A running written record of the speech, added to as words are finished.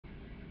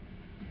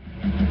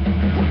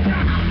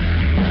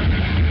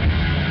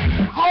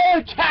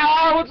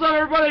what's up,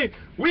 everybody?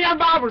 We are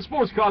Bob for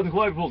Sports Cards and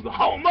Collectibles, the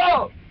home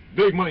of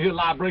Big Money Hit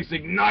Live Breaks,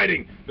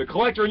 igniting the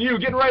collector and you,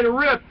 getting ready to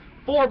rip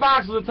 4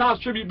 boxes of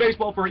Topps Tribute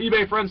Baseball for our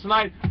eBay friends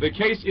tonight. The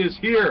case is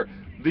here.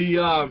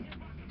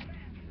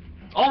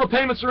 All the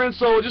payments are in,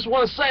 so I just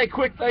want to say a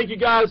quick thank you,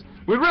 guys.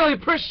 We really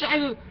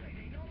appreciate it.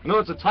 I know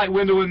it's a tight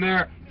window in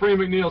there. Freddie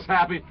McNeil's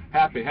happy.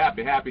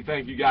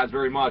 Thank you guys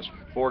very much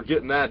for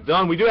getting that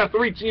done. We do have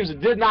 3 teams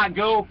that did not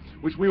go,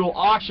 which we will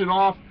auction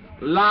off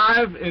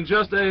live in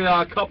just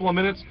a couple of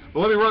minutes. But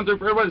let me run through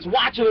for everybody that's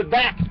watching it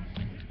back.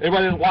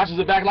 Everybody that watches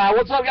it back live.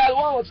 What's up, guys?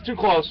 Well, it's too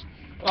close.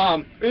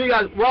 You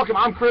guys, welcome.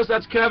 I'm Chris.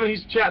 That's Kevin.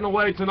 He's chatting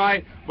away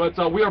tonight. But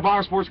we are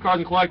Bomber Sports Cards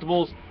and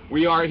Collectibles.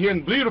 We are here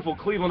in beautiful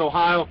Cleveland,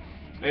 Ohio.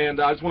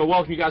 And I just want to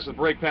welcome you guys to the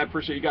break pad.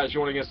 Appreciate you guys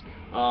joining us.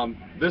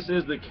 This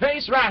is the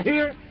case right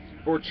here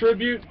for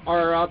tribute.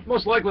 Our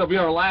most likely it'll be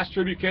our last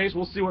tribute case.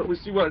 We'll see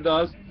what it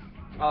does.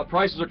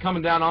 Prices are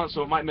coming down on it,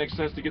 so it might make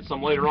sense to get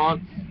some later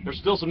on. There's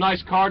still some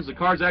nice cards. The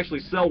cards actually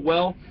sell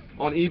well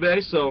on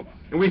eBay. So,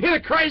 and we hit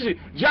it crazy.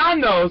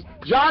 John knows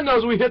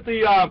we hit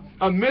the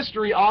a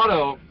mystery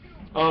auto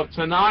of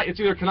tonight. It's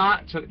either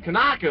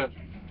Kanaka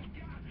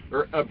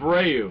or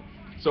Abreu.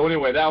 So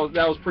anyway, that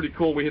was pretty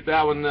cool. We hit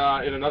that one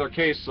in another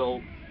case.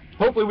 So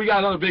hopefully we got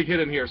another big hit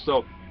in here.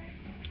 So,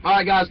 all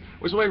right, guys,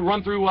 we're just going to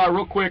run through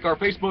real quick. Our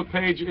Facebook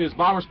page is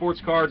Bomber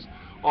Sports Cards.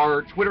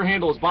 Our Twitter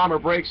handle is Bomber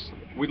Breaks.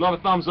 We'd love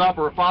a thumbs up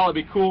or a follow.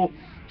 It'd be cool.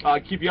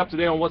 Keep you up to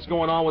date on what's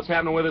going on, what's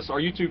happening with us. Our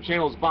YouTube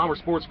channel is Bomber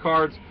Sports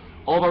Cards.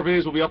 All of our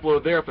videos will be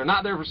uploaded there. If they're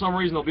not there for some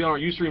reason, they'll be on our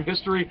Ustream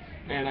history.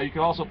 And you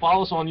can also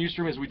follow us on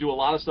Ustream as we do a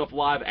lot of stuff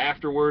live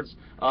afterwards.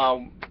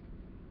 One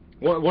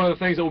of the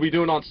things that we'll be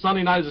doing on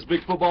Sunday night is this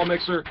big football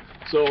mixer.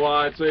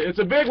 So it's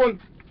a big one.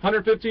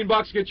 115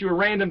 bucks gets you a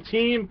random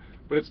team,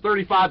 but it's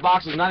 35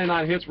 boxes,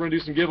 99 hits. We're gonna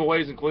do some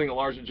giveaways, including a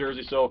larger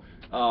jersey. So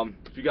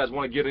if you guys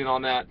want to get in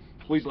on that,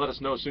 please let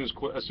us know as soon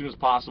as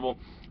possible.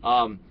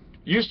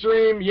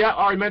 Ustream, yeah,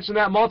 already mentioned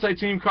that.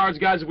 Multi-team cards,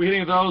 guys. If we hit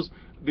any of those,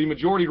 the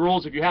majority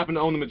rules. If you happen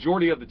to own the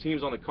majority of the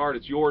teams on the card,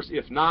 it's yours.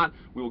 If not,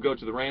 we will go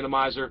to the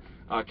randomizer.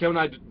 Kevin and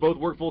I both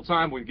work full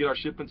time. We get our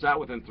shipments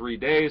out within 3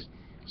 days.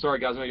 Sorry,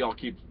 guys, I know y'all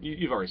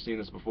you've already seen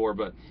this before,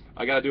 but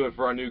I got to do it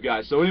for our new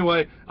guys. So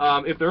anyway,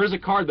 if there is a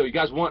card, though, you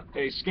guys want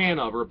a scan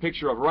of or a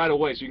picture of right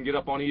away so you can get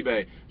up on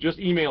eBay, just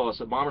email us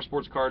at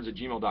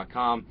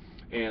bombersportscards@gmail.com,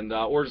 and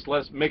or just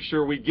let us make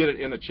sure we get it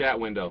in the chat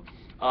window.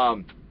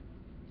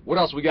 What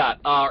else we got?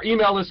 Our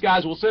email list,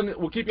 guys.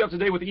 We'll keep you up to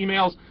date with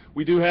emails.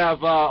 We do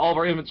have all of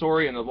our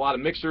inventory and a lot of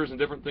mixers and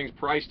different things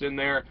priced in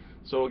there,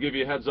 so we'll give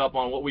you a heads up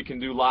on what we can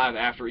do live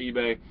after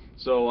eBay.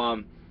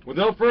 So with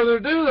no further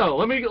ado, though,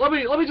 let me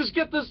just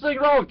get this thing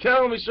rolling.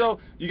 Kevin, let me show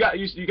you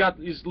got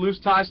these loose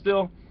tie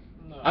still.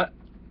 No.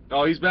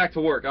 Oh, he's back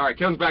to work. All right,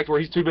 Kevin's back to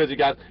work. He's too busy,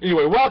 guys.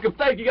 Anyway, welcome.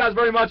 Thank you guys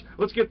very much.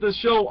 Let's get this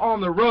show on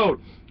the road.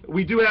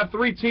 We do have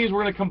 3 teams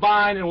we're going to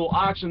combine, and we'll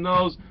auction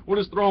those. We'll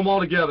just throw them all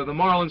together. The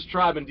Marlins,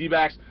 Tribe, and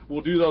D-backs.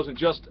 We'll do those in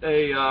just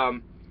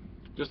a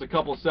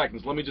couple of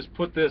seconds. Let me just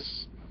put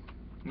this.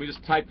 Let me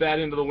just type that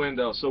into the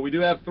window. So we do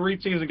have 3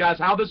 teams, and guys,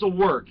 how this will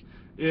work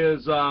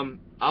is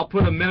I'll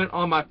put a minute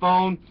on my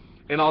phone,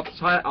 and I'll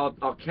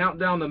count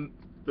down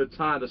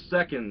the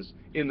seconds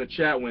in the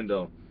chat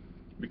window,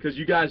 because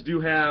you guys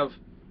do have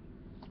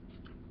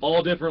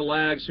all different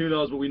lags. Who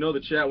knows? But we know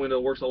the chat window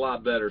works a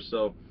lot better.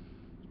 So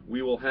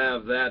we will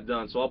have that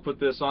done. So I'll put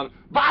this on.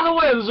 By the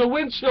way, there's a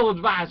wind chill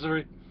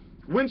advisory.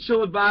 Wind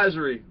chill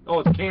advisory.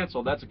 Oh, it's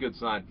canceled. That's a good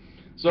sign.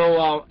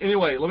 So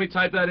anyway, let me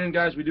type that in,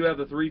 guys. We do have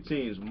the 3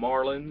 teams.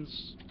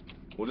 Marlins.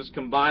 We'll just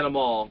combine them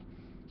all.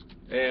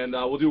 And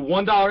we'll do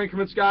 $1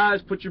 increments,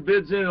 guys. Put your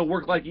bids in. It'll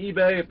work like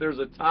eBay. If there's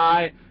a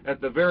tie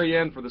at the very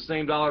end for the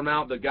same dollar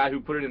amount, the guy who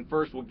put it in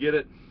first will get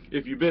it.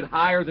 If you bid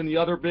higher than the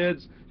other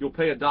bids, you'll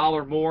pay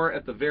 $1 more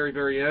at the very,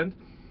 very end.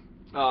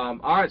 All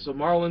right, so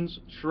Marlins,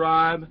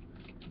 Tribe,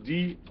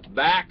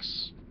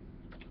 D-backs,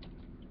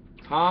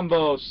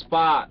 combo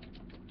spot,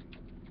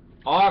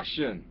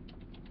 auction,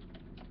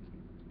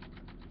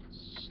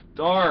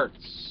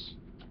 starts.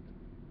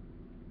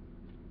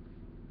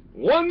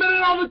 1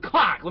 minute on the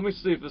clock. Let me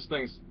see if this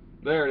thing's,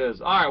 there it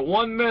is. All right,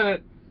 1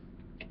 minute.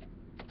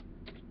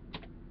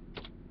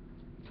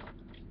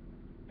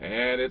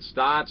 And it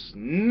starts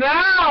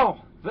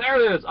now.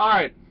 There it is. All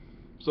right,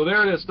 so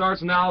there it is.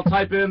 Starts now. I'll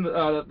type in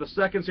the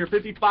seconds here.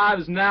 55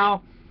 is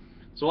now.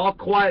 So I'll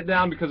quiet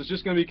down because it's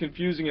just going to be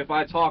confusing if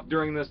I talk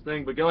during this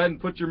thing. But go ahead and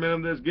put your minute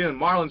in this. Again,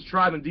 Marlins,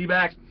 Tribe, and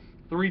D-backs.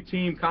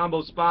 3-team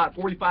combo spot.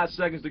 45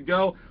 seconds to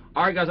go.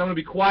 All right, guys, I'm going to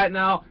be quiet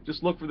now.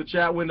 Just look for the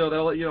chat window.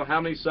 That'll let you know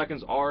how many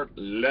seconds are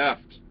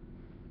left.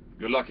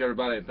 Good luck,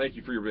 everybody, and thank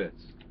you for your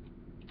bids.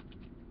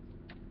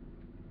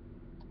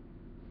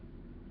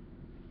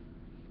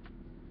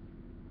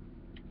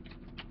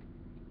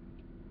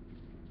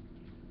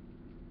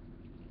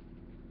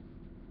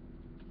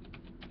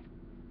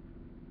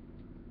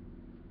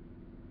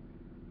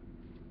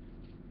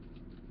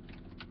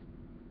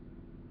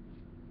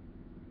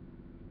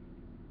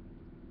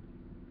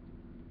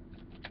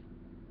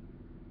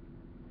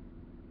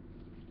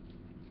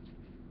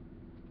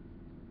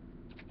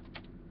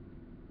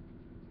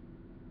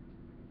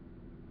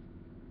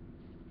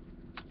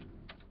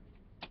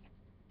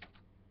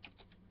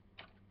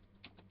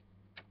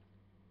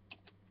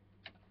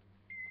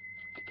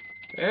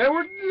 And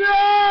we're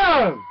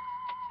done!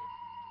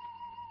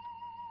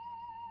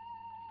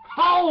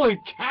 Holy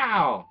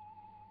cow!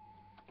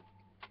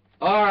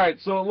 Alright,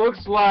 so it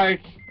looks like...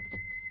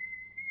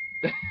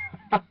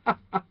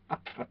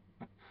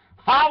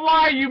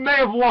 Hotwire, you may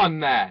have won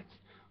that.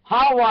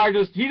 Hotwire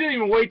he didn't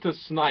even wait to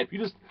snipe. He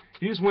just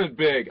went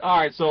big.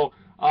 Alright, so,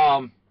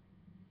 the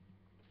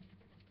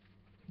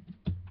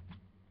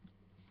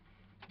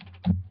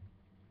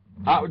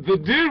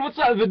dude, what's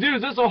up? The dude,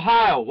 is this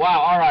Ohio?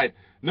 Wow, alright.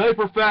 Another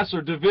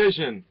professor,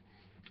 division.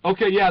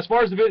 Okay, yeah, as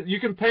far as you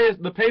can pay,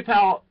 the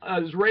PayPal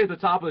is right at the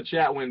top of the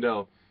chat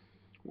window.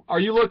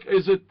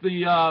 Is it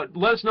the,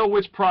 let us know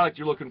which product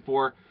you're looking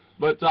for.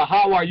 But,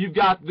 Hotwire, you've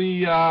got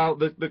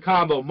the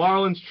combo,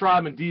 Marlins,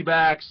 Tribe, and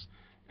D-backs.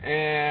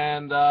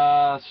 And,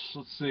 let's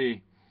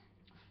see,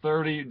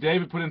 30,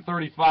 David put in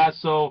 35,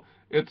 so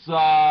it's,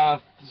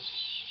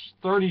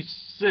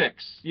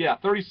 36. Yeah,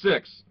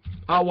 36.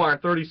 Hotwire,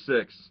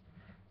 36.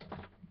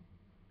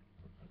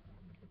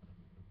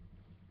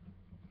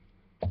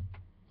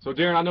 So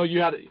Darren, I know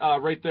you had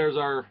right there's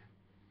the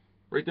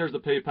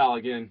PayPal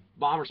again.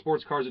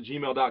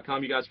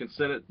 BomberSportsCars@gmail.com. You guys can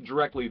send it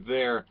directly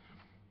there.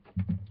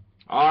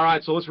 All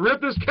right, so let's rip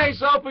this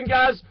case open,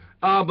 guys.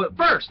 But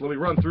first, let me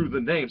run through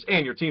the names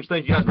and your teams.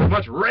 Thank you guys very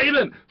much.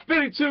 Raven,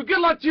 52. Good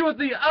luck to you with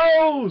the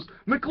O's.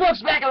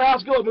 McCluck's back in the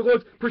house. Good luck,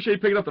 McCluck. Appreciate you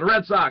picking up the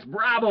Red Sox,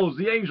 Bravos,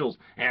 the Angels,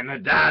 and the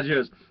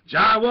Dodgers.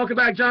 John, welcome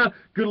back, John.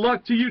 Good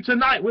luck to you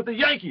tonight with the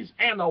Yankees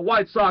and the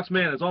White Sox,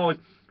 man, as always.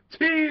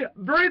 T.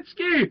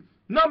 Britsky.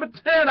 Number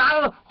 10, I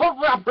don't know,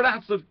 hopefully I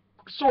pronounced it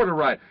sort of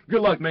right.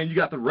 Good luck, man. You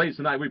got the Rays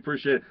tonight. We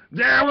appreciate it.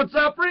 Darren, what's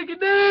up, Freaky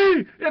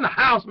D? In the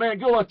house, man.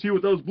 Good luck to you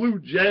with those Blue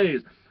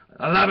Jays.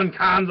 11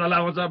 Cons,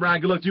 11. What's up, Brian?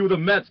 Good luck to you with the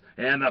Mets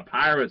and the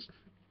Pirates.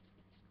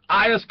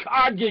 IS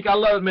Card Geek, I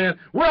love it, man.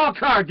 We're all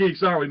card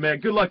geeks, aren't we, man?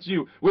 Good luck to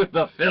you with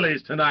the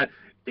Phillies tonight.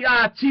 The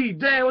IT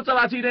Dan, what's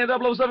up, IT Dan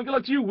 007? Good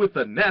luck to you with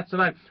the Nets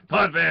tonight.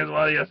 Punt fans,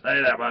 what do you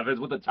say there, Punt fans,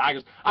 with the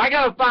Tigers? I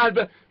gotta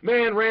find,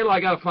 man, Randall, I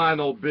gotta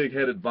find old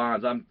big-headed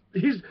Bonds.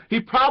 He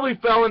probably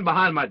fell in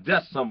behind my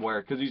desk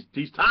somewhere because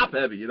he's top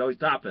heavy, you know, he's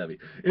top heavy.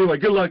 Anyway,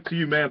 good luck to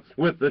you, man,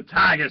 with the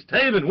Tigers.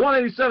 Taven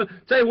 187,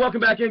 Taven,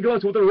 welcome back in. Good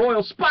luck with the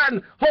Royal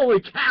Spartan. Holy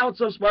cow,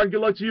 what's up, Spartan?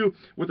 Good luck to you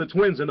with the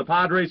Twins and the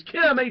Padres.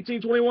 Kim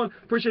 1821,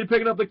 appreciate you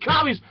picking up the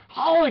Cubbies.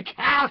 Holy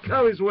cow,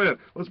 Cubbies win.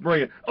 Let's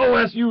bring it.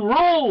 OSU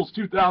Rules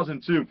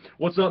 2002.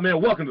 What's up,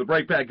 man? Welcome to the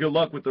Break Pack. Good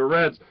luck with the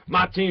Reds.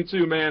 My team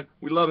too, man.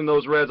 We loving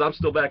those Reds. I'm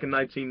still back in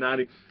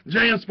 1990.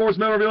 JN Sports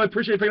Memorabilia,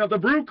 appreciate you picking up the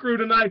Brew Crew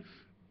tonight.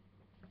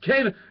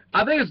 Kava,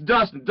 I think it's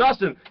Dustin.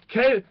 Dustin,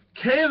 Kava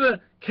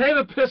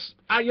Piss.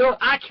 I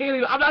can't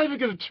even. I'm not even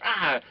gonna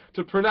try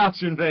to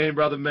pronounce your name,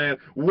 brother man.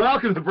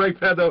 Welcome to Break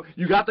Pad, though.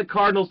 You got the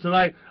Cardinals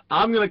tonight.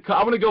 I'm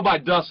gonna go by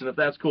Dustin if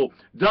that's cool.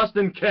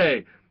 Dustin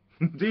K.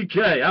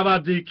 DK, how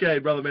about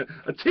DK, brother man?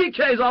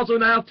 TK is also in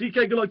the house.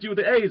 TK, good luck to you with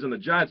the A's and the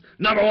Giants.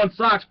 #1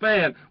 Sox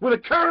fan with a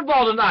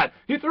curveball tonight.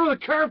 He threw the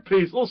curve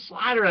piece, a little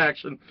slider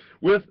action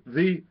with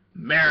the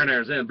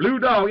Mariners. And Blue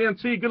Dog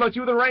NT, good luck to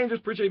you with the Rangers.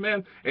 Appreciate it,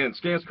 man. And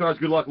Scans Cards,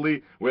 good luck,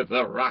 Lee, with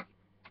the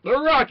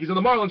Rockies and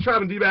the Marlins.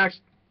 Travis and D-backs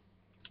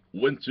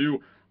went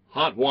to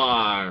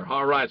Hotwire.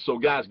 All right, so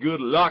guys,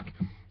 good luck.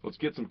 Let's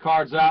get some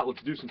cards out.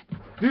 Let's do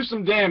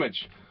some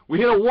damage. We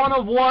hit a 1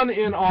 of 1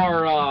 in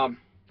our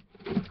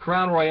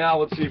Crown Royale.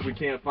 Let's see if we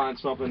can't find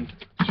something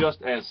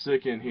just as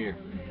sick in here.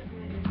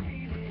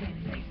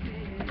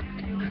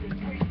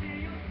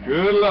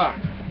 Good luck,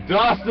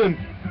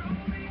 Dustin.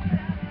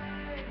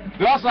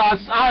 Dustin,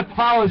 I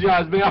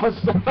apologize, man.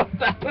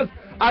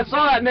 I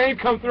saw that name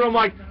come through. I'm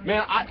like,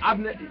 man, I've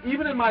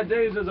even in my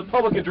days as a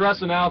public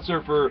address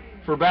announcer for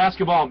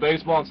basketball and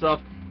baseball and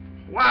stuff.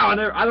 Wow,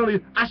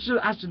 I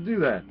should do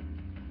that.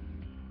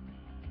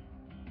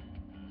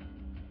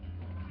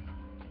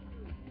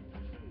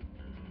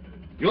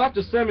 You'll have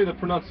to send me the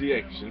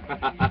pronunciation.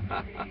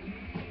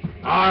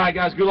 All right,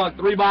 guys, good luck.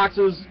 3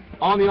 boxes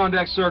on the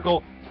on-deck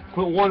circle.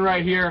 Put 1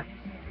 right here,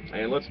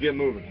 and let's get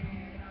moving.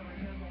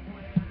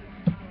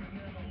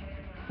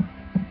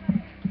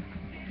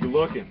 Good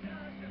looking.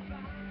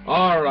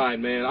 All right,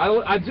 man. I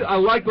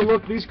like the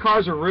look. These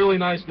cars are really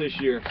nice this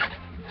year.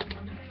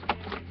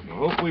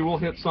 Hopefully we'll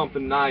hit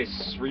something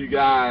nice for you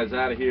guys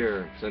out of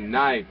here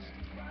tonight.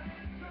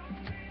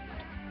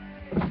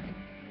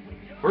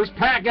 First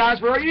pack, guys,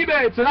 for our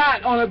eBay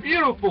tonight on a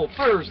beautiful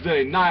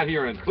Thursday night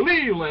here in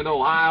Cleveland,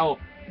 Ohio.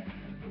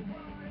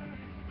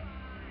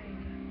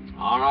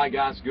 All right,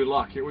 guys, good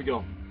luck. Here we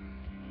go.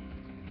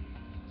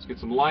 Let's get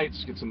some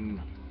lights, get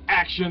some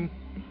action.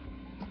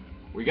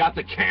 We got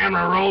the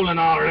camera rolling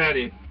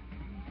already.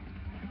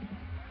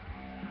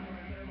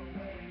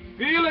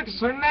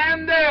 Felix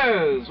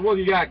Hernandez. What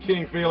do you got,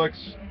 King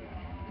Felix?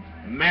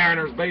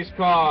 Mariners base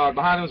card.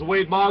 Behind him is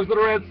Wade Boggs for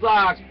the Red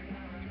Sox.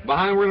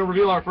 Behind him, we're going to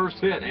reveal our first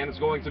hit, and it's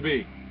going to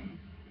be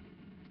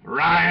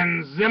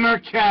Ryan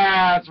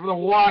Zimmercats for the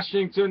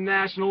Washington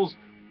Nationals.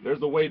 There's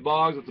the Wade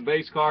Boggs. It's a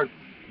base card.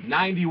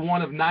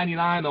 91 of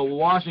 99. The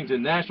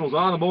Washington Nationals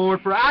on the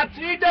board for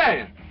IT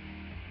Dan.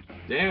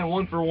 Dan,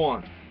 1 for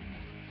 1.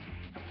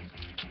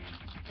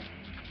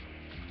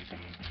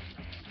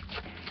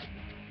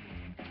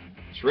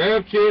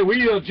 Trev Kid,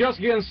 we are just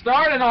getting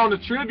started on the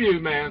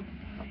tribute, man.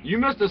 You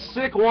missed a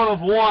sick 1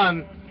 of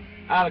 1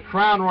 out of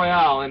Crown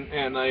Royale,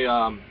 and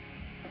a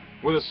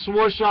with a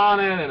swoosh on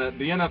it, and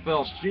the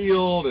NFL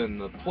shield, and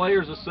the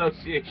Players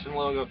Association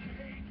logo.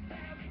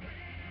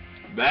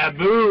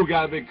 Babu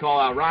got a big call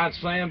out. Ryan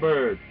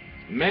Sandberg.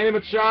 Manny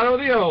Machado of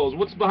the O's.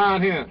 What's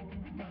behind him?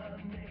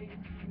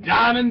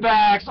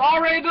 Diamondbacks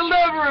already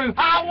delivering.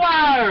 Hot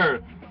wire.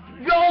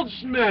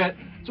 Goldschmidt.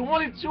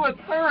 22 at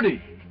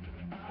 30.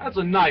 That's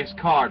a nice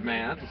card,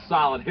 man. That's a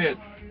solid hit.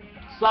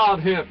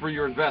 Solid hit for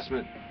your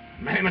investment.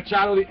 Manny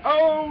Machado of the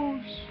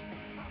O's.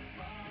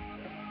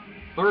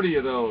 30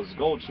 of those.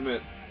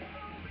 Goldschmidt.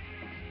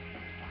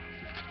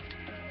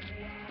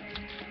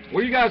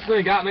 What do you guys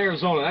think out in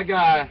Arizona? That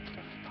guy,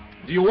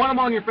 do you want him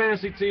on your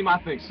fantasy team? I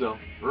think so.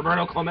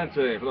 Roberto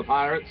Clemente for the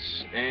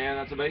Pirates. And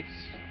that's a base.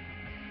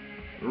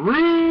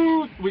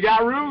 Ruth. We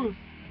got Ruth.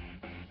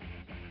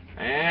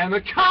 And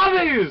the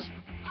Commies.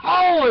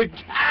 Holy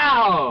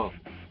cow.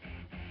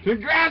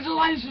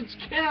 Congratulations,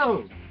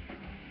 Kim.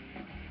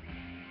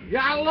 You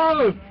gotta love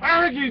it.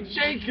 Fergie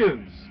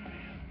Jenkins.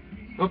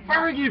 The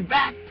Fergie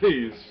back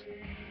piece.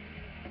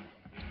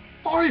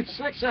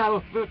 46 out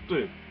of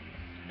 50.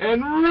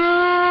 And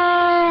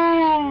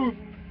Ruth.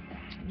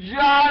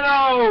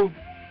 Jono.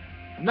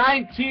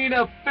 19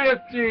 of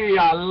 50.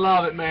 I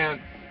love it, man.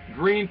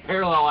 Green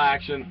parallel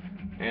action.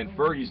 And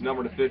Fergie's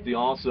number to 50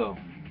 also.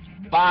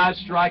 5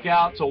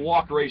 strikeout to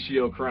walk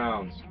ratio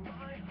crowns.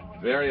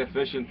 Very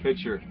efficient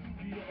pitcher.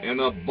 And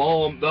the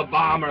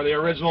bomber, the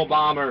original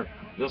bomber,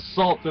 the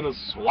Sultan of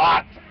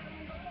SWAT.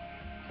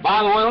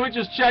 By the way, let me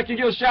just check and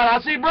give a shout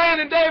out. I see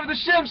Brandon, David, the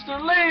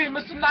Shimster, Lee,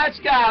 Mr. Nice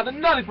Guy, the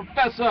Nutty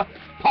Professor.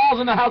 Paul's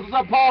in the house. What's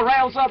up, Paul?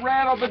 Randall, what's up,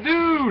 Randall? The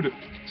Dude,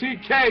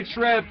 TK,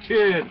 Trev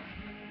Kid,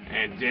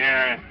 and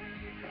Darren.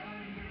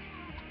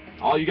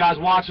 All you guys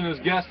watching as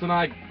guests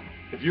tonight,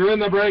 if you're in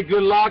the break,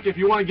 good luck. If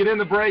you want to get in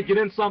the break, get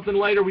in something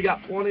later. We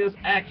got plenty of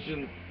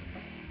action.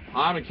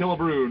 Hyman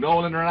Killebrew,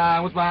 Nolan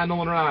Ryan. What's behind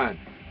Nolan Ryan?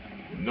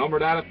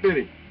 Numbered out of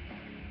 50.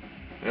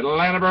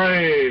 Atlanta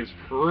Braves,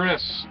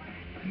 Chris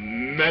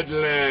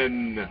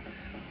Medlin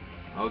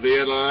of the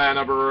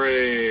Atlanta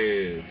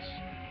Braves.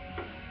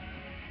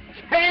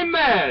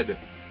 K-Med.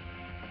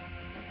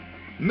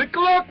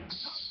 McLux.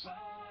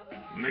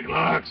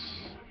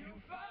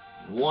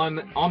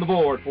 1 on the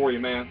board for you,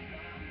 man.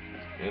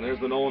 And there's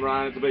the Nolan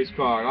Ryan at the base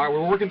card. All right,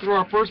 we're working through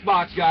our first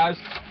box, guys.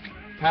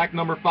 Pack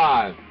number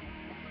 5.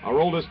 I'll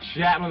roll this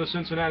Chapman of the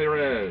Cincinnati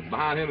Reds.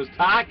 Behind him is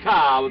Ty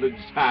Cobb of the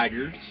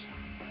Tigers.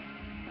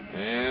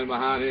 And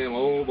behind him,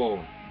 oh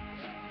boy.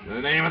 The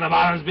name of the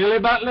bottom is Billy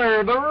Butler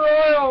of the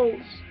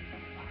Royals.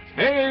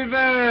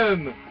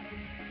 Haven.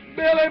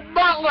 Billy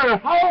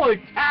Butler.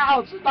 Holy cow,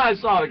 it's a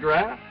nice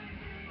autograph.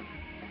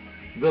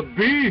 The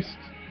Beast.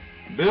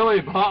 Billy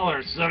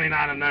Butler,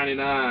 79 of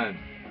 99.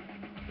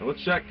 Now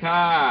let's check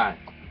Ty.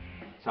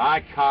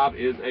 Ty Cobb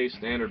is a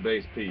standard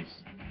base piece.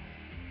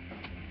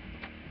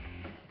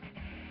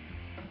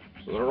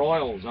 So the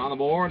Royals on the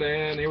board,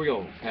 and here we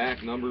go.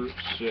 Pack number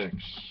 6.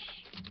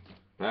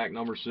 Pack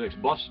number 6.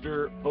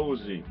 Buster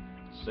Posey,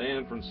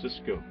 San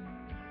Francisco.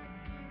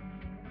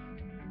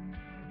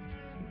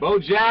 Bo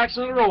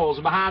Jackson of the Royals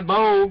behind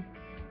Bo.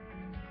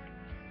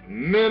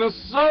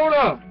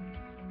 Minnesota.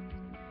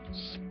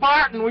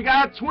 Spartan, we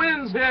got a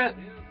Twins hit.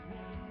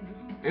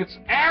 It's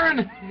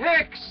Aaron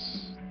Hicks.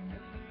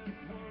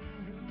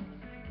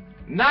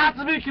 Not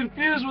to be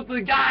confused with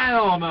the guy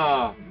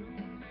on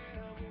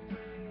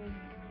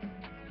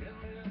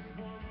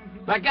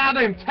that guy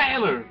named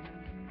Taylor.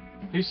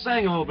 He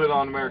sang a little bit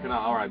on American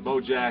Idol. All right,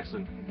 Bo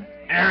Jackson.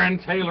 Aaron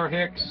Taylor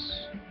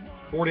Hicks.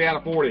 40 out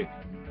of 40.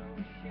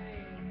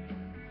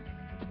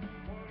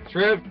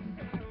 Trev.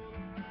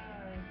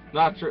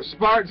 Not Trev.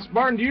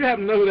 Spartan, do you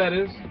happen to know who that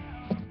is?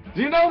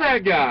 Do you know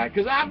that guy?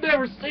 Because I've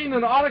never seen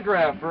an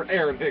autograph for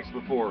Aaron Hicks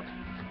before.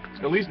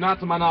 At least not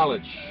to my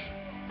knowledge.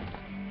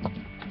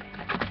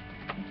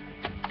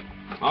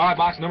 All right,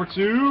 box number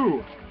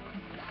 2.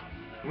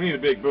 We need a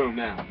big boom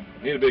now.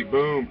 We need a big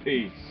boom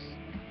piece.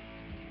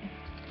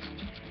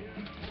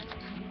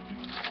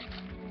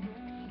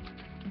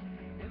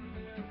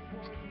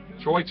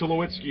 Troy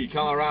Tulowitzki,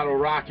 Colorado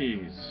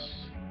Rockies.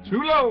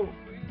 Too low.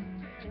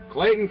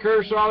 Clayton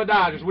Kershaw, the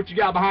Dodgers. What you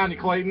got behind you,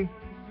 Clayton?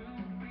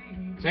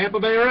 Tampa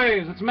Bay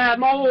Rays. It's Matt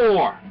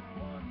Moore.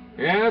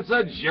 And it's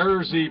a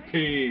jersey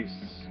piece.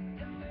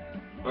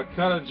 A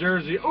cut of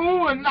jersey.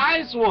 Ooh, a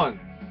nice one.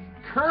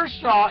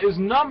 Kershaw is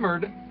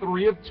numbered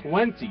 3 of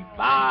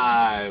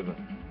 25.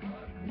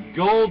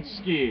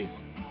 Goldski.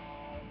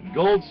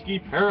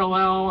 Goldski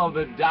parallel of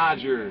the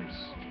Dodgers.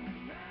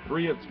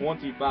 3 of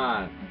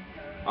 25.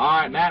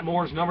 All right, Matt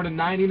Moore's numbered to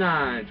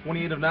 99.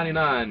 28 of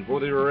 99 for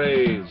the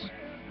Rays.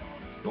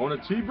 Going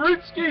to T.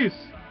 Britsky.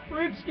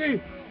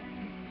 Britsky.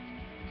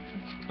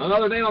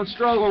 Another name I'm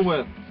struggling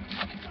with.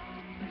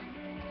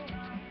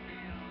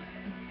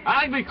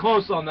 I can be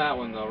close on that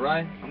one, though,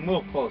 right? I'm a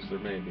little closer,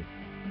 maybe.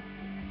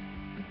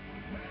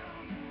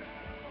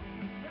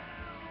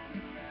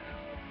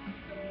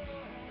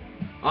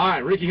 All right,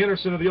 Ricky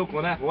Henderson of the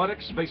Oakland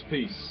Athletics, base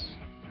piece.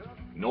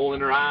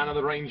 Nolan Ryan of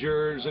the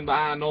Rangers, and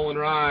behind Nolan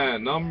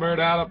Ryan, numbered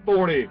out of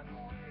 40.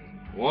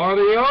 One of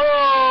the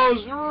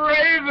O's,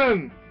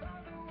 Raven.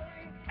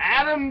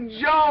 Adam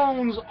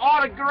Jones,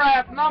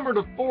 autograph, number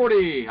to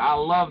 40. I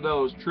love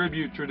those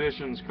Tribute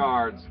Traditions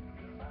cards.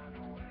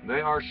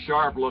 They are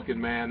sharp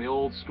looking, man. The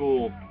old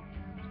school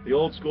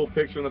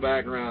picture in the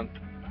background.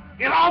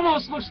 It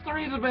almost looks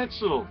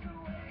three-dimensional.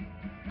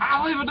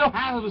 I don't even know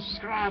how to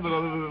describe it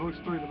other than it looks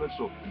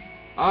three-dimensional.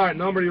 All right,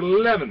 number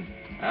 11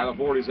 out of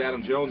 40 is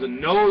Adam Jones, and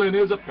Nolan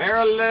is a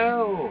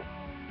parallel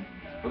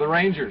for the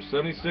Rangers.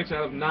 76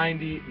 out of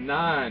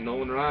 99,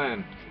 Nolan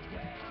Ryan.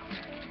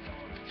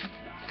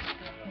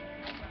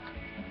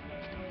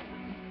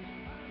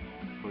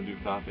 Want to do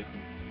copy?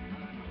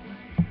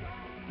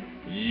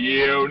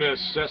 Jonas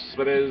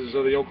Cespedes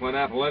of the Oakland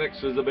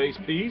Athletics is the base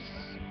piece.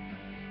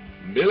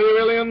 Billy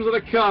Williams of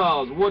the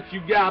Cubs. What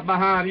you got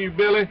behind you,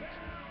 Billy?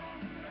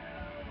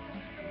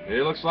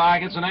 It looks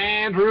like it's an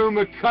Andrew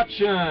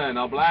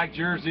McCutchen, a black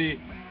jersey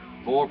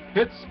for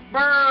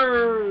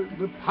Pittsburgh.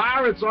 The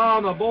Pirates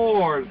on the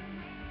board.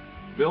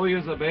 Billy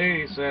is a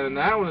base, and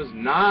that one is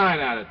 9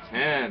 out of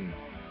 10.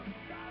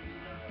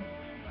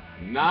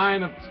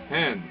 9 of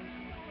 10.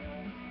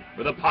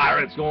 For the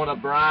Pirates going to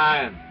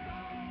Brian.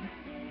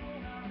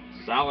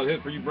 Solid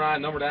hit for you,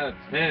 Brian. Numbered out of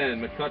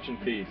 10,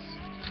 McCutchen piece.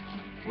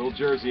 Little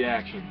jersey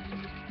action.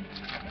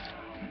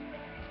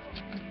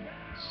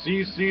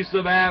 CC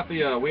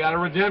Sabathia. We got a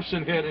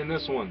redemption hit in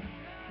this one.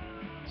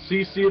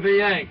 CC of the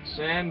Yanks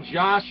and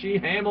Josh E.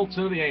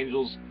 Hamilton of the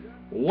Angels.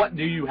 What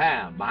do you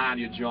have behind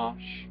you,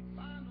 Josh?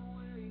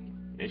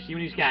 Let's see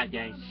what he's got,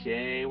 guys.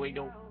 Here we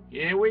go.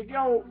 Here we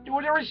go. Do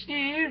it,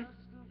 Steve.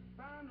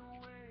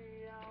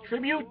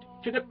 Tribute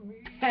to the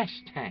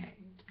pastime.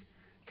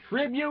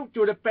 Tribute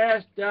to the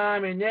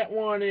pastime, and that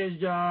one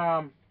is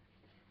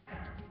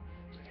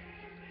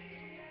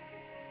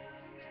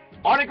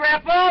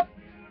autograph up,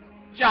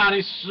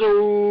 Johnny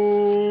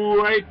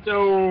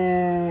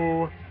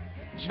Cueto.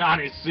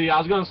 Johnny C. I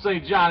was going to say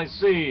Johnny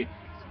C.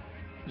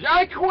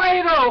 Johnny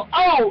Cueto.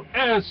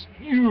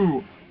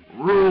 OSU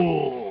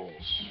rules.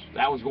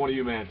 That was going to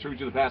you, man. Tribute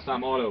to the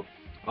pastime auto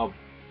of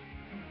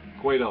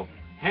Cueto.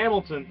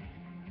 Hamilton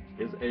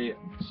is a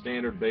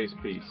standard base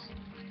piece.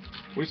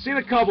 We've seen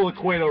a couple of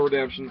Cueto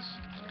redemptions.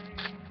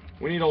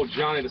 We need old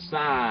Johnny to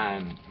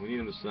sign. We need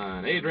him to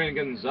sign. Adrian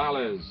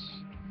Gonzalez,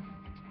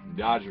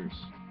 Dodgers.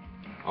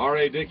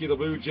 R.A. Dickey, the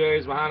Blue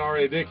Jays. Behind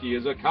R.A. Dickey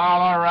is a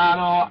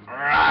Colorado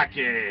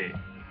Rocky.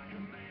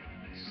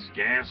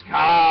 Scamps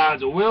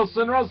cards,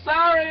 Wilson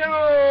Rosario.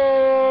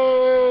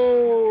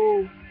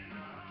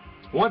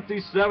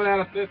 27 out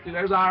of 50.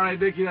 There's R.A.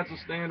 Dickey. That's a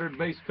standard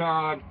base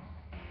card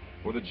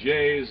for the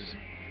Jays.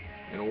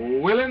 And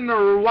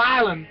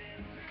Wylan.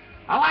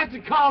 I like to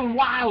call him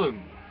Wylan.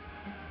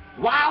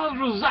 Wylan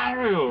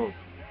Rosario.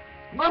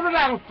 Number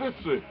out of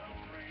 50.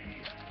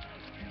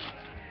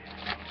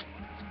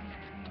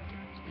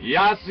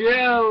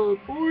 Yasiel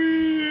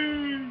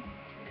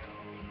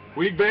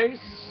Puig base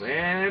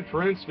and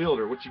Prince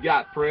Fielder. What you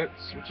got, Prince?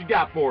 What you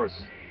got for us?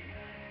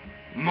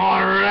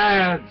 More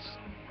Reds.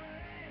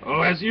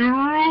 OSU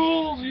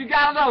rules. You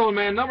got another one,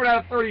 man. Numbered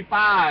out of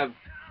 35.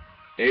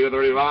 8 of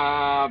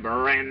 35.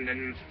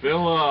 Brandon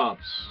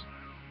Phillips.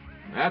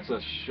 That's a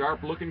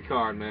sharp-looking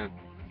card, man.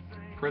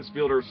 Prince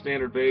Fielder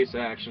standard base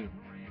action.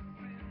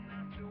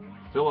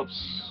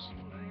 Phillips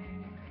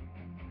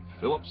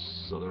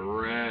of the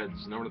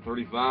Reds, number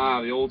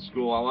 35, the old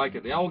school. I like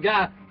it. The old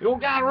guy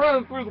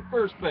running through the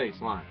first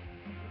base line.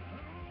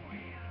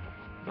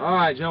 All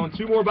right, gentlemen,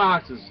 2 more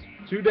boxes.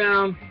 2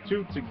 down,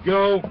 2 to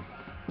go.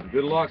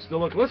 Good luck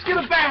still looking. Let's get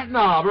a bat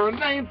knob or a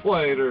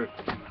nameplate or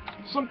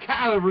some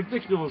kind of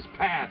ridiculous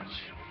patch.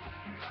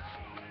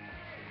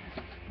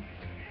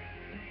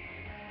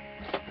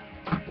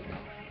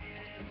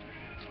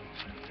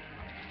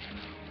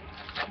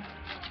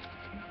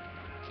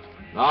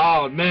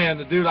 Oh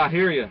man, dude, I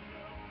hear you.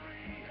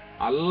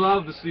 I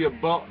love to see a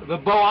Bo.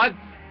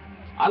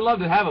 I'd love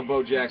to have a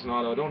Bo Jackson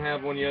auto. I don't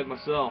have one yet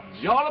myself.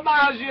 Joe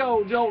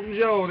DiMaggio, Jolton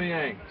Joe, the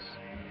Yanks.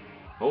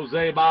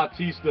 Jose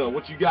Bautista,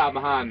 what you got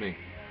behind me?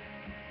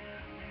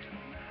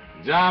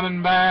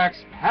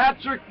 Diamondbacks,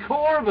 Patrick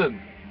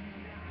Corbin.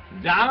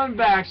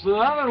 Diamondbacks,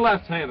 another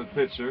left-handed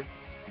pitcher.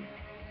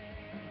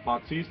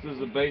 Bautista's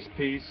a base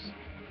piece.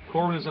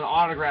 Corbin is an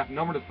autograph,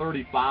 number to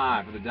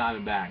 35 for the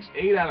Diamondbacks.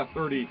 8 out of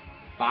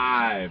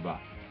 35.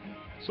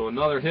 So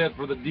another hit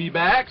for the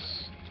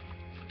D-backs.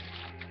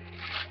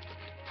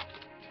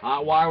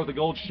 Hot wire with the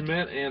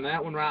Goldschmidt, and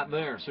that one right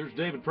there. So here's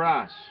David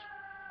Price.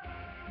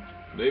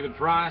 David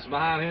Price,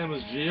 behind him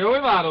is Joey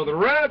Votto, the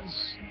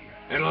Reds.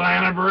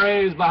 Atlanta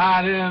Braves,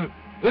 behind him,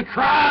 the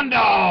Crime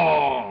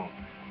Dog.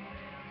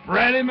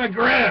 Freddie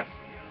McGriff,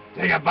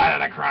 take a bite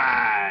of the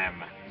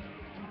crime.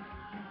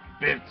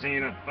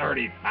 15 of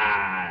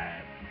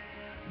 35.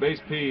 Base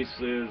piece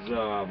is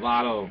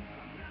Votto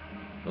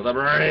for the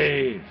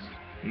Braves.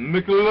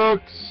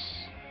 McLux.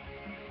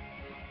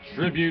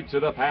 Tribute to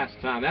the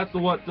pastime. That's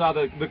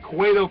the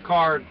Cueto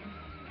card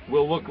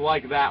will look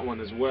like that one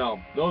as well.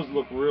 Those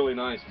look really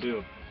nice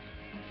too.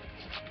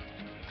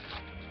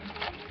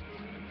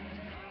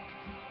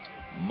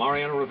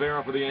 Mariano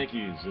Rivera for the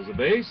Yankees is a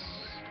base.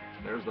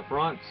 There's the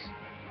front.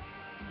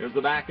 Here's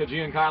the back of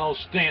Giancarlo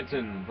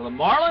Stanton for the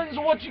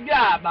Marlins. What you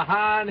got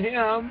behind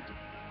him?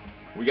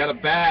 We got a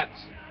bat.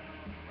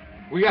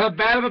 We got a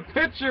bat of a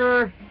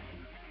pitcher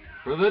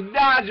for the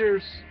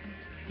Dodgers.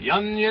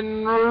 Yun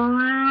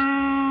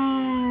Ryu.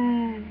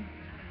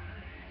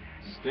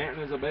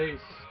 Stanton is a base.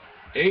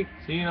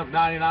 18 of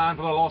 99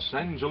 for the Los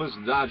Angeles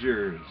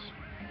Dodgers.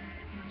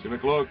 Jimmy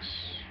McLooks.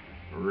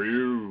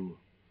 Ryu.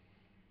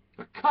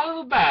 The cut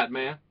of the bat,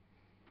 man.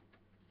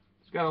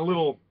 It's got a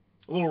little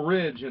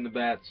ridge in the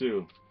bat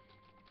too.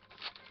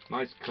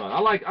 Nice cut. I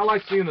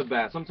like seeing the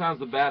bat. Sometimes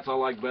the bats I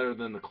like better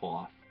than the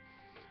cloth.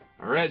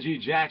 Reggie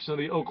Jackson of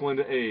the Oakland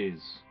A's.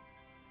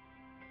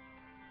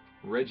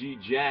 Reggie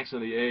Jackson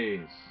of the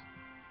A's.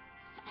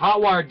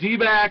 Hotwire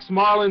D-backs,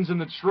 Marlins,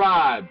 and the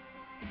Tribe.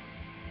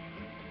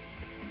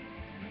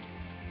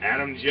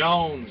 Adam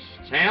Jones,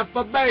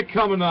 Tampa Bay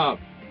coming up.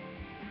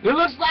 It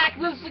looks like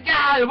this is the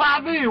guy. It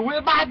might be.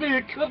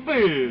 It could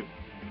be.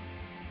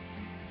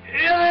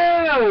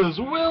 It is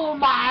Will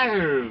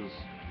Myers.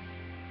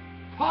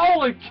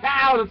 Holy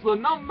cow, it's the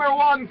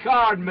 #1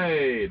 card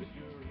made.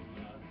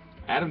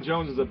 Adam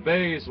Jones is a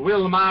base.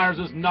 Will Myers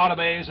is not a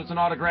base. It's an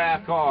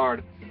autograph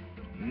card.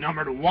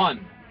 Numbered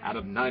 1 out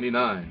of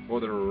 99 for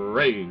the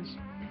Rays.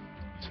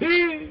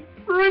 T.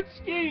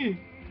 Britsky.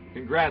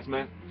 Congrats,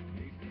 man.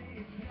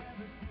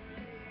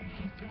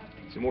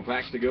 2 more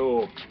packs to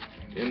go.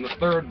 In the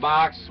 3rd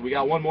box, we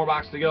got 1 more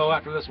box to go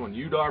after this one.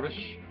 Yu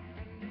Darvish,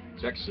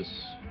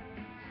 Texas.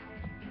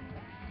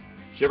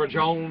 Chipper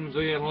Jones,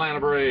 the Atlanta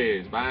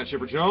Braves. Behind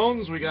Chipper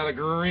Jones, we got a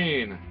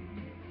green.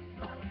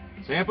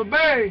 Tampa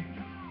Bay.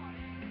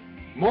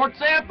 More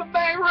Tampa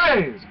Bay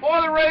Rays.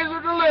 Boy, the Rays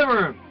are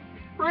delivering.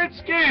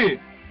 Britsky.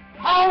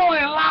 Holy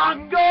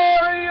Longoria!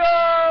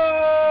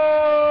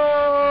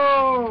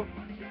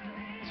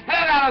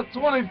 10 out of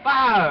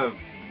 25.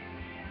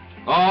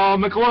 Oh,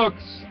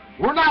 McLooks.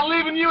 We're not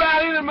leaving you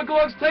out either,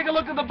 McLooks. Take a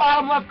look at the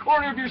bottom left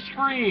corner of your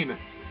screen.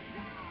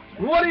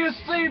 What do you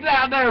see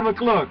down there,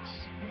 McLooks?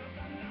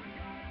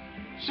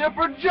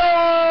 Chipper Jones!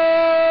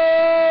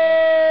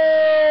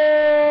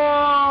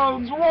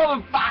 1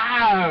 of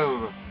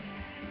 5.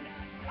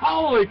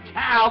 Holy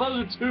cow,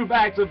 those are 2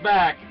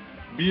 back-to-back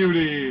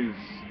beauties.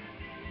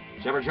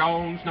 Chipper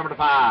Jones, number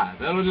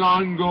 5. El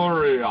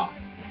Longoria.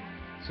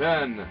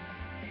 10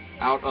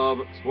 out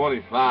of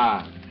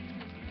 25.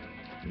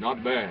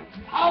 Not bad.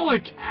 Holy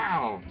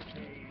cow!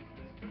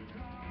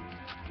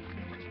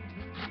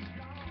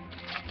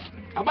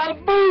 How about a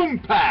boom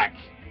pack?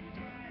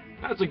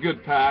 That's a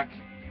good pack.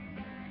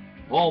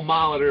 Paul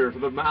Molitor for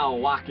the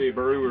Milwaukee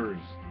Brewers.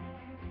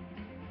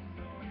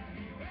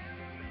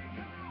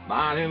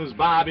 Behind him is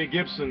Bobby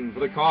Gibson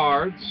for the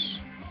Cards.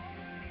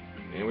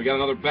 And we got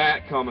another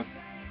bat coming.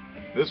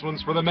 This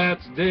one's for the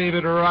Mets.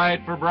 David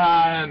Wright for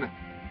Brian.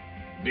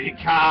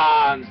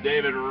 Beacons,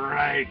 David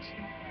Wright.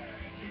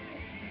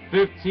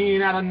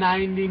 15 out of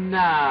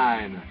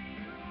 99.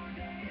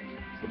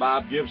 It's the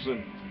Bob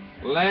Gibson.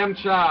 Lamb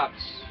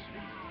Chops.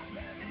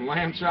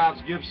 Lamb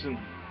Chops Gibson.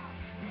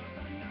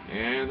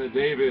 And the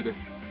David,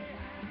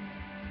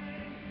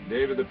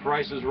 the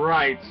Price is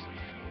Right.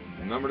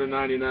 Number to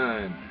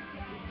 99.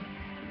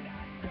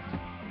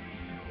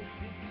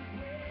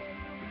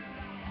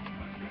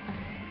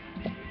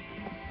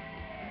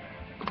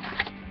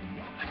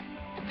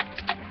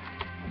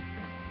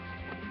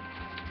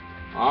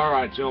 All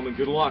right, gentlemen,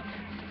 good luck.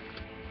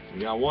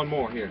 We got 1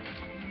 more here.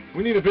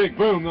 We need a big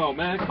boom, though,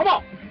 man. Come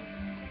on.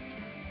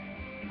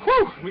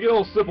 Whew. We get a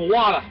little sip of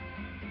water.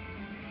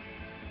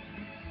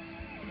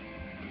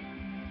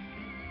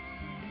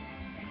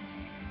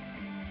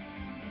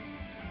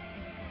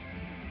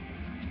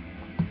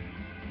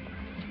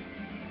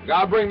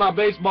 Gotta bring my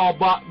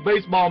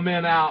baseball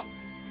men out.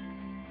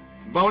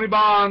 Boney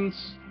Bonds.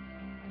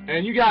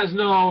 And you guys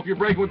know, if you're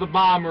breaking with the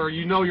bomber,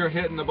 you know you're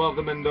hitting above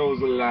the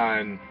Mendoza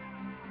line.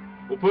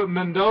 We'll put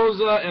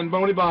Mendoza and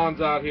Boney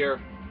Bonds out here.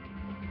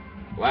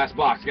 Last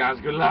box, guys.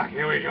 Good luck.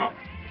 Here we go.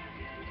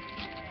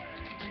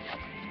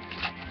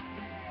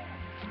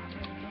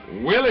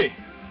 Willie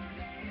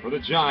for the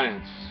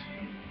Giants.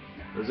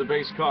 There's a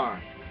base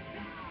card.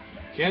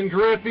 Ken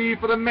Griffey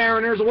for the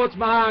Mariners. What's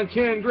behind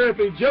Ken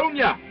Griffey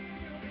Jr.?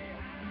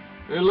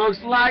 It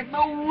looks like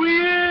the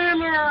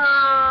Wheeler.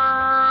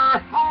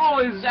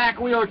 Holy Zach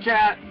Wheeler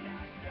cat.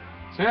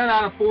 10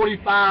 out of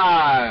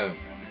 45.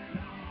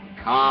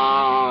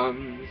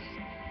 Cons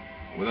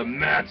with a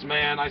Mets,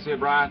 man. I say,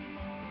 Brian.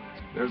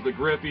 There's the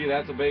Griffey.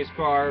 That's a base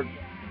card.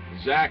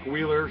 Zach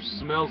Wheeler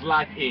smells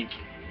like ink.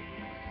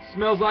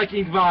 Smells like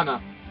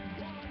Inkvana.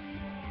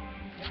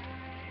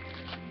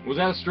 Was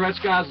that a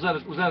stretch, guys?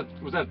 Was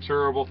that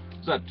terrible?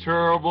 Was that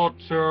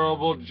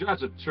terrible?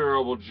 That's a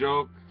terrible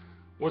joke.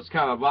 What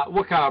kind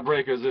of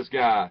breaker is this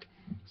guy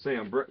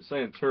saying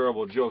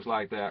terrible jokes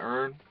like that,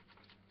 Ern?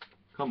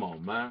 Come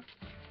on, man.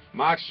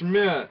 Mike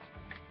Schmidt.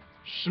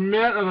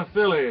 Schmidt of the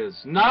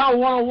Phillies. Not a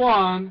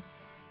 101,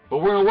 but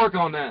we're going to work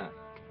on that.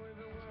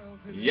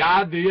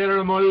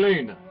 Yadier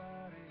Molina.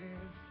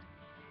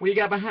 What you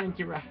got behind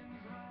you, right?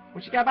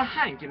 What you got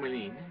behind you,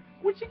 Malene?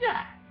 What you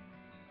got?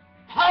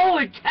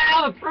 Holy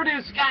cow, the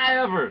prettiest guy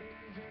ever.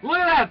 Look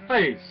at that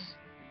face.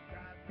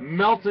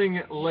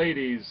 Melting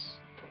ladies.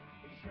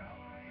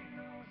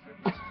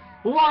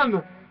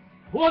 One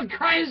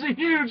crazy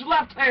huge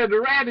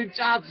left-hander, Randy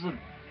Johnson.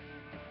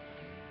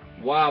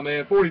 Wow,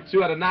 man,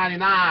 42 out of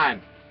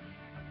 99.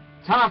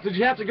 Tough, did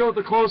you have to go with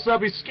the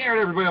close-up? He scared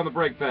everybody on the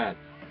brake pad.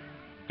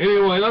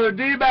 Anyway, another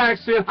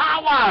D-backs hit.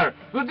 Hot wire.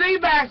 The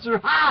D-backs are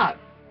hot.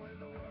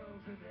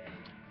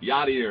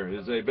 Yadier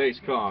is a base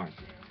card.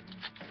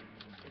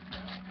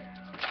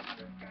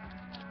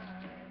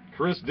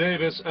 Chris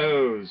Davis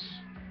O's.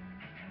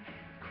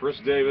 Chris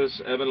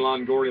Davis, Evan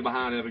Longoria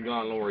behind Evan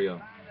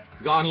Gonloria.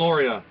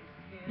 Gonloria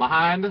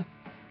behind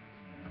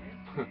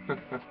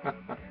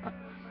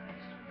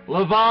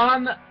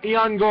Levon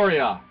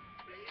Iongoria.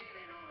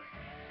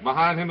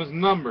 Behind him is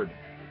numbered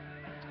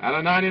out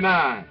of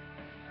 99.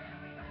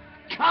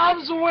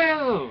 Cubs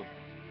with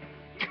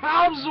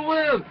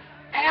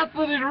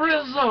Anthony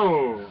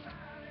Rizzo.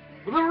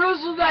 The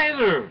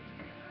Rizzonator.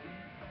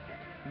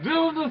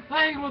 Doing the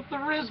thing with the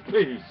Riz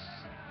piece.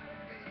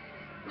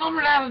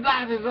 Numbered out of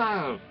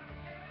 99.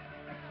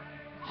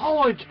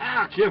 Holy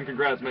cow, Kim,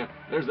 congrats, man.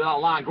 There's that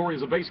line.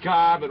 Goria's a base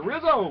card, but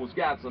Rizzo's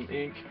got some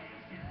ink.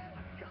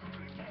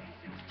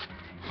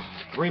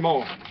 3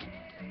 more.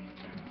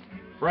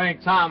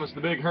 Frank Thomas,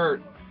 the big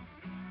hurt.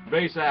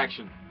 Base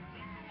action.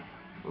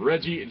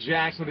 Reggie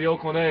Jackson, the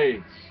Oakland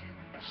A's.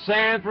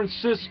 San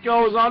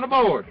Francisco is on the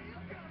board.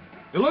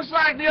 It looks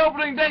like the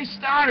opening day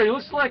starter. He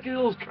looks like he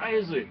looks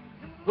crazy.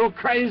 Little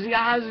crazy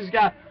eyes. He's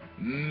got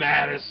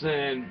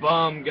Madison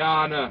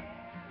Bumgarner.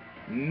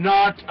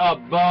 Not a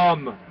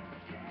bum.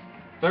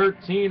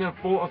 13 of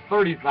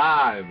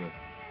 35.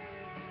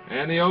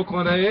 And the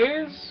Oakland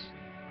A's.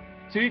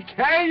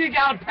 TK, you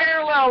got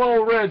parallel,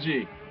 old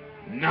Reggie.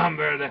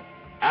 Numbered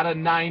out of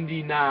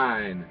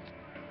 99.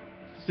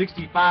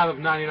 65 of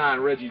 99,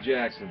 Reggie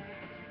Jackson.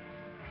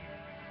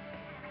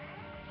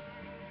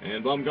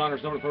 And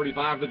Bumgarner's number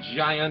 35, the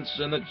Giants.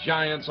 And the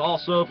Giants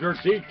also for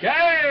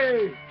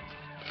TK.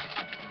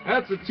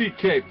 That's a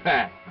TK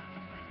pack.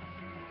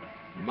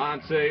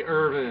 Monte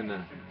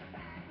Irvin.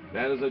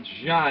 That is a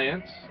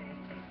Giant.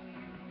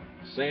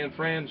 San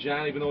Fran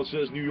Giant, even though it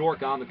says New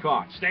York on the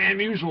card. Stan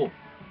Musial.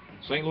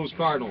 St. Louis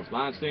Cardinals.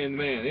 Behind Stan the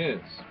man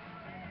is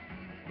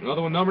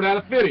another one numbered out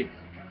of 50.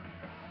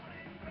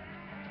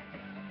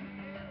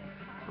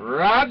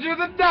 Roger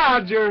the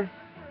Dodger.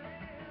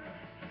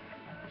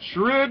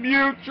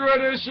 Tribute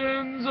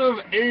Traditions of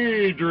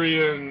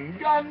Adrian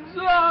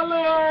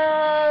Gonzalez.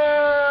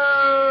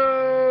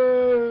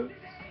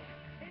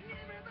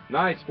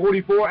 Nice,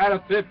 44 out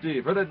of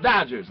 50 for the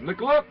Dodgers.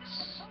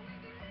 McLooks,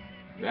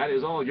 that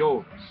is all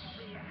yours.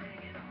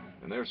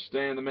 And there's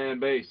Stan the man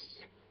base.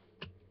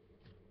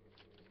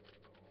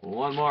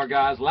 One more,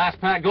 guys.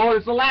 Last pack going.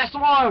 It's the last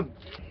one.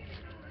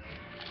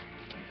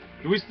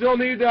 Do we still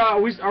need,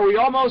 are we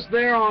almost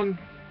there on,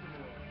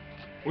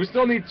 we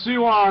still need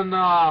 2 on,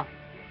 I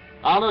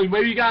don't know,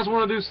 maybe you guys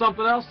want to do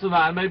something else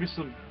tonight. Maybe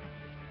some,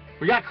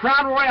 we got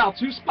Crown Royale,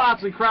 2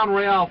 spots in Crown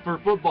Royale for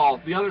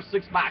football, the other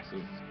 6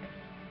 boxes.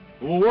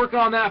 We'll work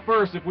on that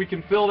first. If we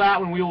can fill that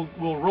one,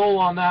 we'll roll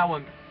on that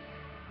one.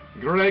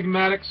 Greg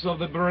Maddux of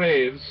the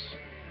Braves,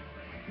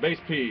 base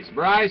piece.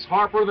 Bryce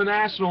Harper of the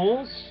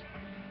Nationals.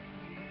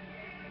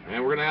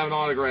 And we're going to have an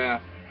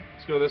autograph.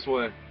 Let's go this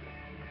way.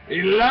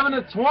 11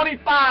 of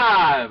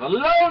 25. A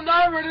low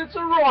number, and it's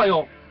a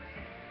Royal.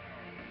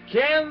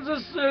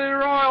 Kansas City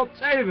Royal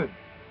Taven.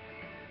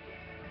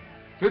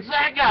 It's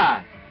that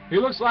guy. He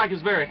looks like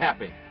he's very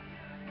happy.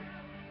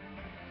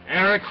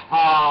 Eric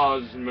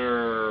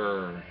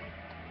Hosmer.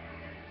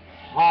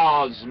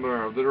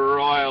 Hosmer of the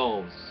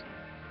Royals.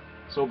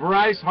 So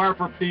Bryce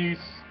Harper piece.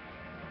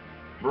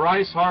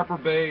 Bryce Harper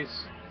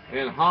base.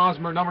 And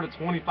Hosmer, number to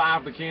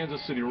 25, the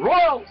Kansas City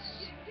Royals.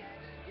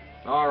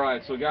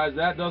 Alright, so guys,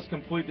 that does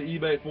complete the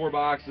eBay 4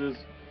 boxes.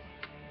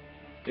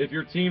 If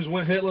your teams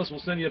went hitless, we'll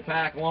send you a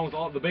pack along with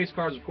all the base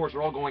cards, of course,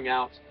 are all going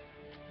out.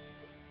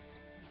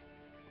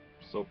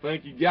 So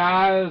thank you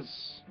guys.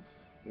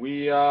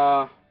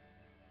 We'll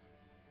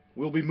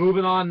be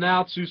moving on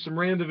now to some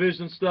random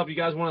division stuff. You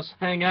guys want to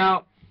hang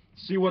out,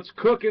 see what's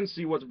cooking,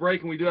 see what's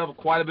breaking. We do have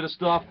quite a bit of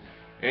stuff.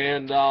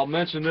 And I'll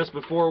mention this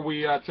before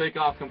we take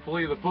off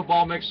completely. The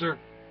football mixer,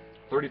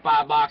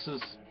 35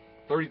 boxes,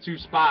 32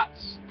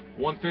 spots,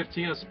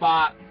 115 a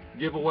spot,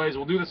 giveaways.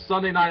 We'll do this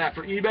Sunday night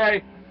after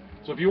eBay.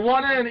 So if you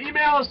want in,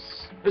 email us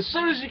as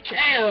soon as you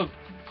can.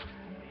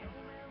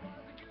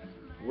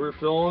 We're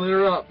filling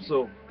her up.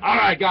 So, all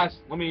right, guys,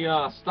 let me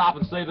stop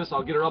and save this.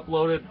 I'll get her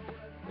uploaded,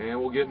 and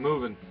we'll get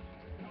moving.